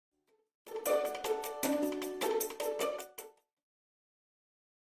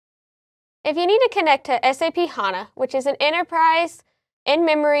If you need to connect to SAP HANA, which is an enterprise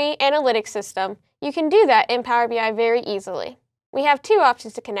in-memory analytics system, you can do that in Power BI very easily. We have two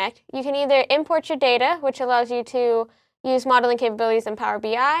options to connect. You can either import your data, which allows you to use modeling capabilities in Power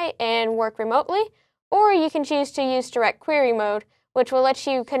BI and work remotely, or you can choose to use direct query mode, which will let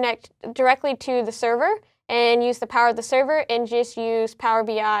you connect directly to the server and use the power of the server and just use Power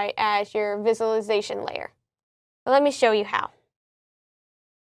BI as your visualization layer. But let me show you how.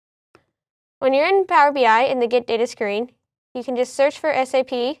 When you're in Power BI in the Get Data screen, you can just search for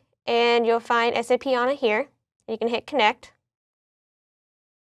SAP and you'll find SAP HANA here. You can hit connect.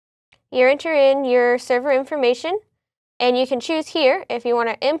 You enter in your server information and you can choose here if you want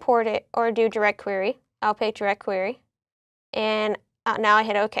to import it or do direct query. I'll pick direct query. And now I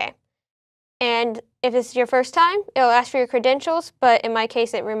hit OK. And if this is your first time, it'll ask for your credentials, but in my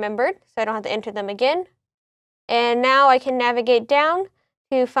case it remembered, so I don't have to enter them again. And now I can navigate down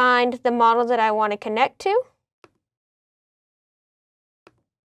to find the model that I want to connect to.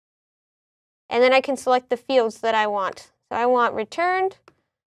 And then I can select the fields that I want. So I want returned,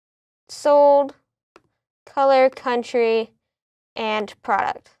 sold, color, country, and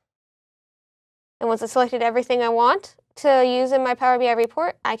product. And once I've selected everything I want to use in my Power BI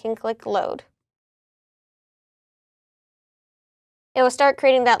report, I can click load. It will start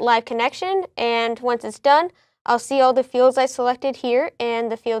creating that live connection, and once it's done, I'll see all the fields I selected here in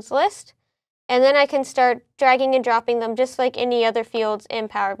the fields list, and then I can start dragging and dropping them just like any other fields in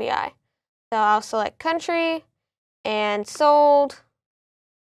Power BI. So I'll select country and sold,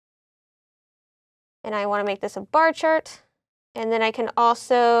 and I want to make this a bar chart, and then I can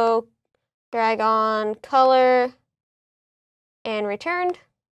also drag on color and returned,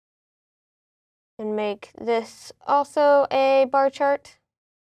 and make this also a bar chart.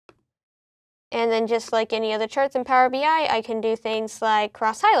 And then just like any other charts in Power BI, I can do things like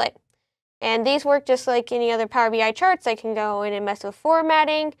cross-highlight. And these work just like any other Power BI charts. I can go in and mess with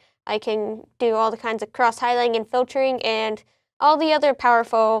formatting. I can do all the kinds of cross-highlighting and filtering and all the other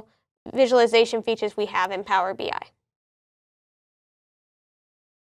powerful visualization features we have in Power BI.